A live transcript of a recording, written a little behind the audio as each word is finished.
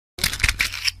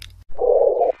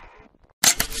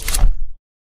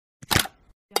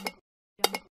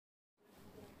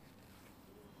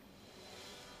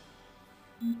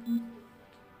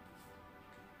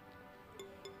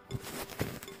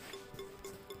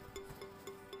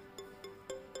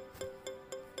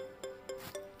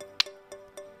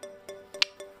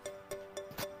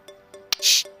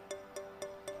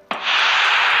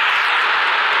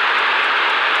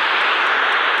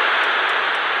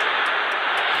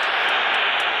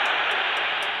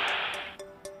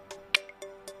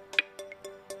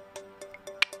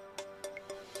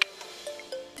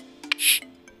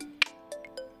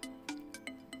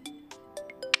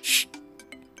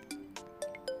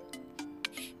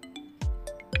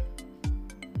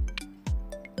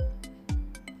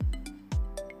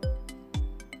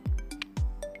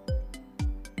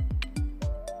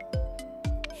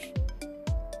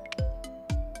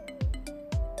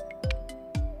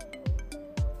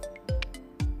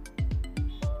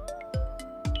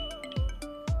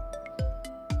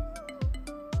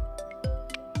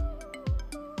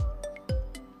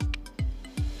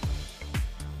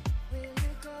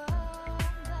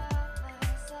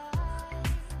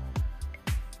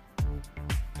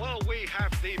we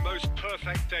have the most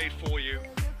perfect day for you.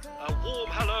 A warm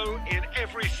hello in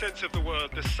every sense of the word.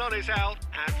 The sun is out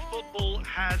and football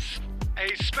has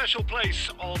a special place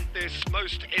on this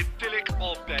most idyllic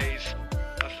of days.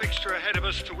 A fixture ahead of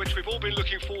us to which we've all been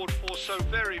looking forward for so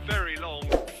very, very long,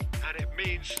 and it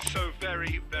means so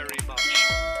very, very much.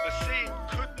 The scene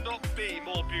could not be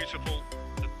more beautiful.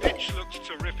 The pitch looks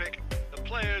terrific. The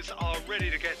players are ready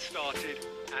to get started,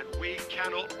 and we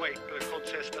cannot wait for the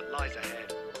contest that lies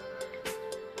ahead.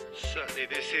 Certainly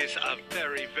this is a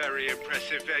very, very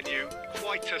impressive venue.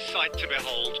 Quite a sight to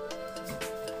behold.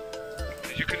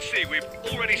 As you can see, we've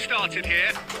already started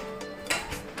here.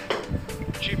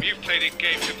 Jim, you've played in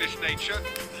games of this nature.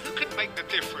 Who can make the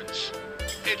difference?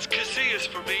 It's Casillas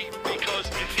for me, because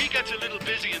if he gets a little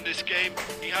busy in this game,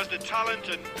 he has the talent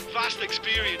and vast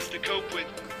experience to cope with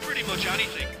pretty much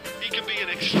anything. He can be an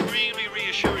extremely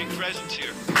reassuring presence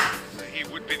here. He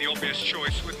would be the obvious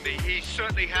choice, wouldn't he? He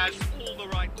certainly has all the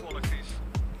right qualities.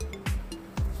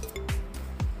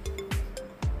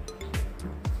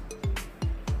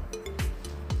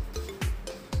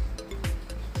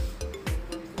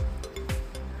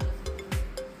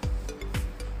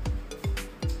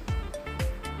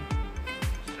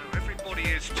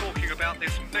 Is talking about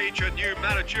this major new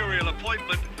managerial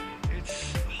appointment.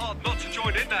 It's hard not to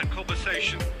join in that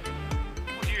conversation.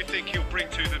 What do you think he'll bring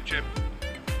to them, Jim?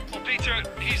 Well, Peter,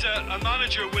 he's a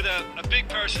manager with a big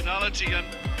personality and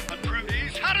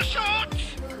He's had a shot!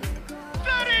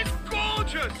 That is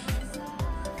gorgeous!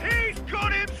 He's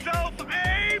got himself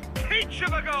a peach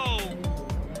of a goal!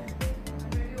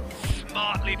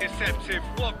 Smartly deceptive,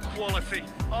 what quality!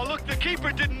 oh look, the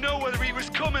keeper didn't know whether he was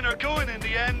coming or going in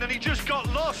the end, and he just got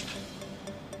lost.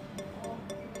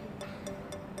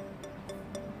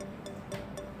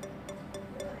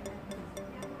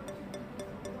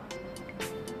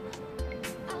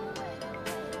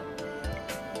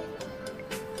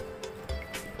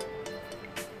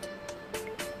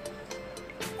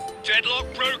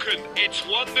 Deadlock broken, it's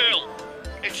 1-0.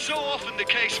 It's so often the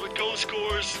case with goal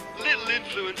scorers, little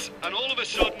influence, and all of a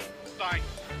sudden, bang.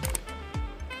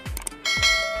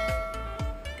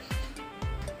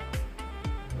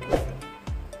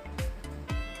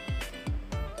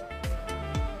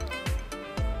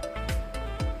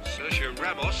 Sergio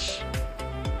Ramos.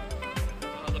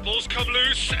 The ball's come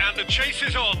loose and the chase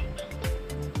is on.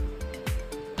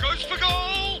 Goes for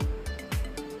goal!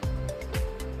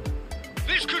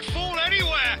 This could fall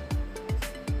anywhere!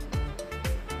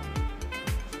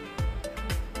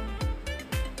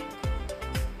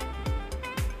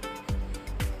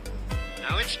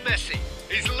 Now it's Messi.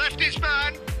 He's left his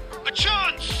man. A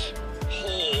chance!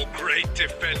 Oh, great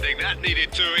defending. That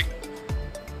needed doing.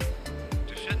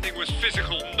 Defending was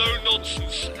physical, no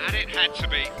nonsense, and it had to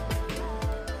be.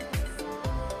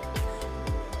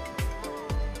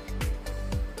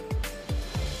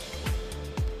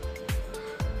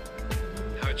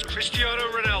 Now it's Cristiano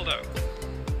Ronaldo.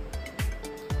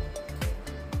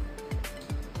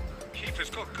 Keeper's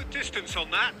got good distance on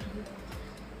that.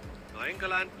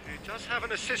 England, who does have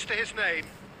an assist to his name.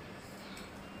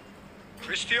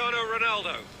 Cristiano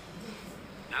Ronaldo.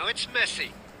 Now it's Messi.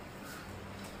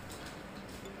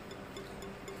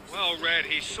 Well read,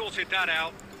 he sorted that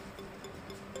out.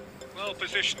 Well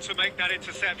positioned to make that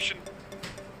interception.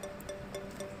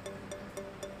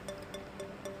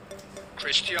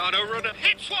 Cristiano Ronaldo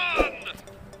hits one!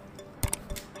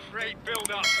 Great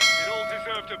build-up. It all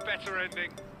deserved a better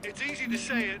ending. It's easy to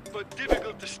say it, but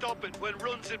difficult to stop it when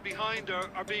runs in behind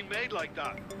are being made like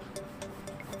that.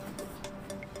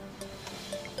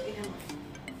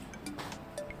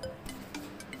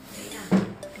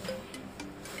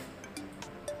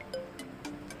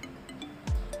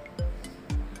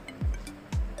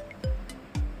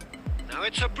 Now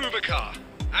it's Abubakar,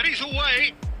 and he's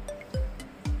away.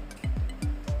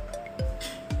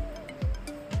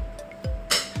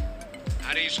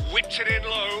 And he's whipped it in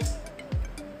low.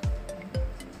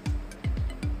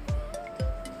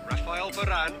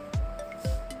 Varane.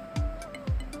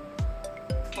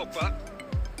 Pogba.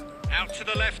 Out to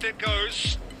the left it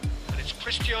goes. And it's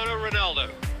Cristiano Ronaldo.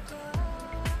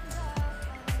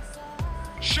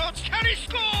 Shots, can he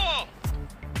score?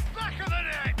 Back of the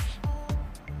net.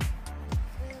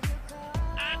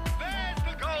 And there's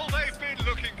the goal they've been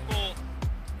looking for.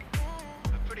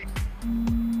 A pretty...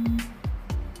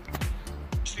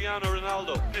 Cristiano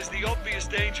Ronaldo is the obvious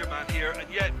danger man here,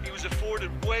 and yet he was afforded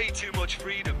way too much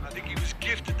freedom. I think he was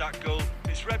gifted that goal.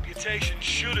 His reputation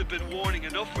should have been warning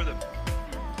enough for them.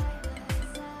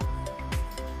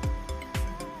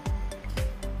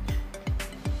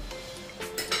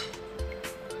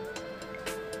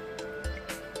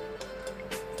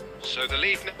 So the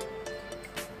lead...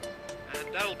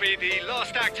 That'll be the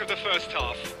last act of the first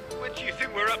half. What do you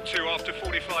think we're up to after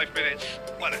 45 minutes?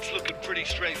 Well, it's looking pretty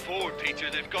straightforward, Peter.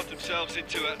 They've got themselves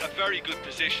into a very good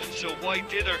position, so why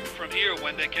dither from here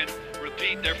when they can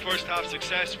repeat their first half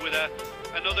success with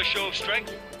another show of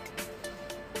strength?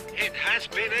 It has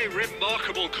been a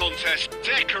remarkable contest,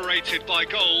 decorated by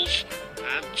goals,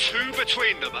 and two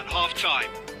between them at half-time.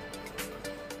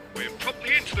 We're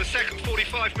promptly into the second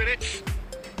 45 minutes.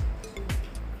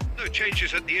 No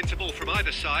changes at the interval from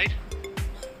either side.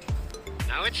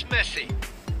 Now it's Messi.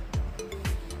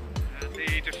 And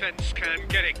the defence can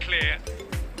get it clear.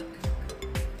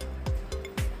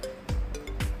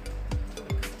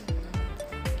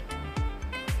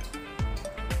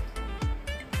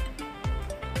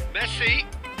 Messi.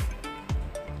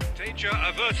 Danger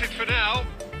averted for now.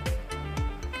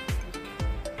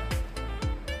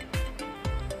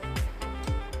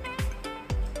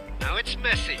 Now it's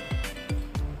Messi.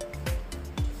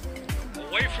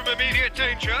 Away from immediate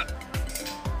danger.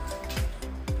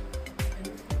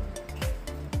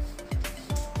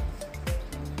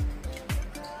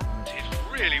 Did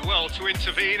really well to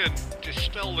intervene and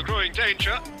dispel the growing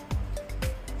danger.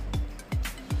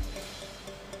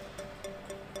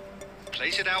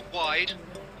 Plays it out wide.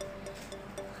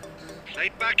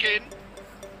 Played back in.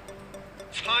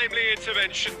 Timely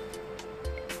intervention.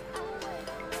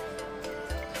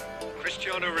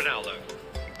 Cristiano Ronaldo.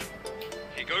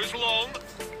 He goes long.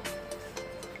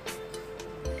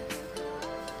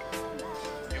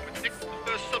 You would think the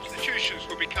first substitutions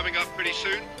will be coming up pretty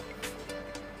soon.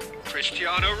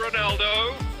 Cristiano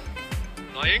Ronaldo.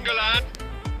 Nainggolan.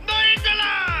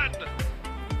 Nainggolan!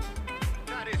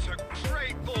 That is a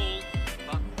great ball,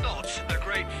 but not a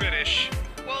great finish.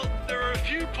 Well, there are a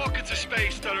few pockets of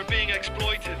space that are being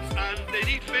exploited, and they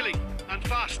need filling, and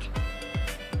fast.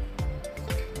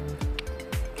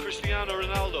 Cristiano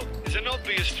Ronaldo is an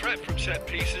obvious threat from set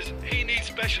pieces. He needs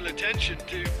special attention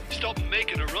to stop him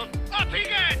making a run. Up he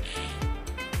gets!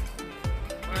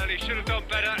 Well, he should have done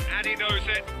better, and he knows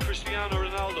it. Cristiano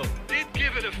Ronaldo did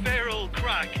give it a fair old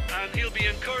crack, and he'll be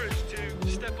encouraged to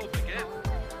step up again.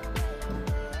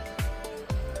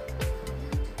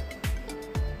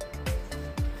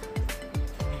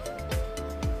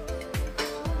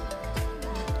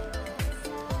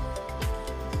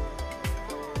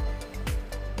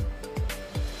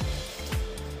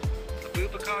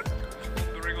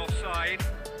 Wandering offside.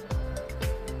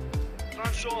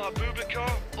 Vincent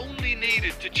Abubakar only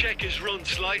needed to check his run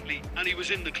slightly and he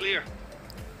was in the clear.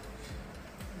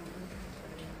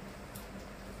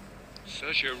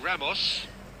 Sergio Ramos.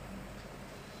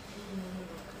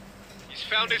 He's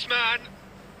found his man.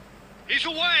 He's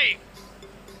away.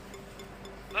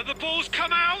 And the ball's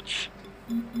come out.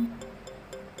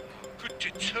 Good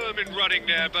determined running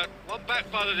there, but one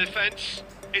back by the defence.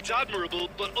 It's admirable,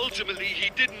 but ultimately he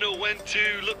didn't know when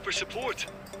to look for support.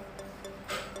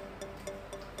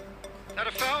 That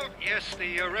a foul? Yes,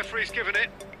 the referee's given it.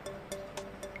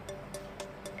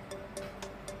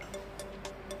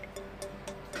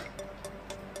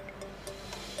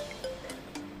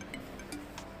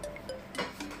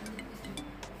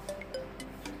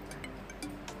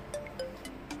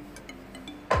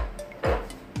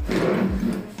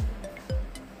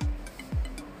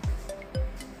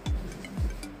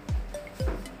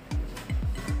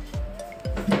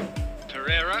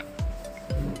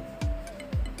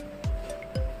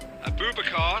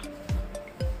 Abubakar.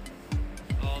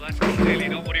 Oh, that's clearly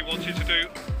not what he wanted to do.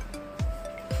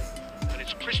 And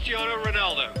it's Cristiano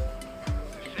Ronaldo.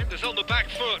 Defenders on the back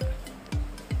foot.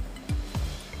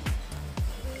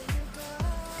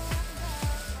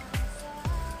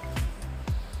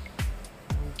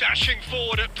 Dashing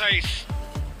forward at pace.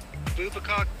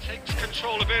 Abubakar takes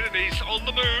control of it and he's on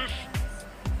the move.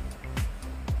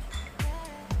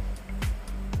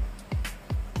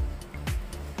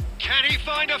 Can he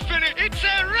find a finish? It's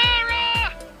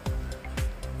Herrera!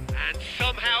 And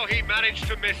somehow he managed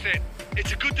to miss it.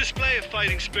 It's a good display of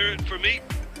fighting spirit for me.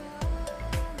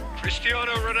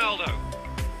 Cristiano Ronaldo.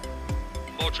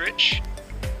 Modric.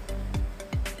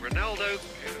 Ronaldo,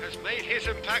 who has made his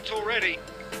impact already.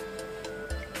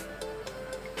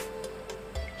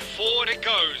 Forward it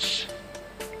goes.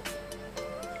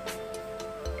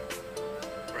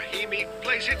 Brahimi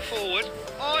plays it forward.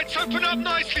 Oh, it's opened up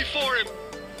nicely for him.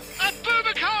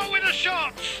 Abubakar with a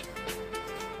shot!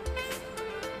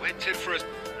 Went in for a...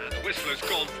 and the whistler's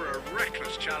gone for a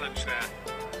reckless challenge there.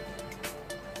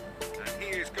 And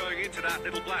he is going into that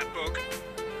little black book.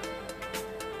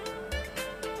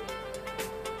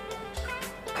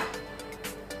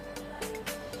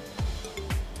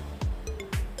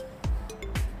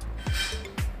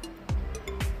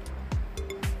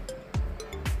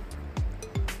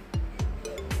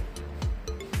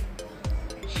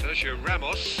 Sergio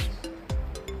Ramos.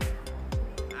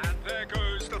 And there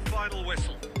goes the final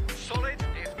whistle. Solid,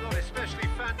 if not especially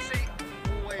fancy,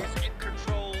 always in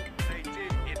control. They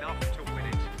did enough to win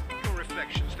it. Your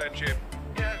reflections then, Jim?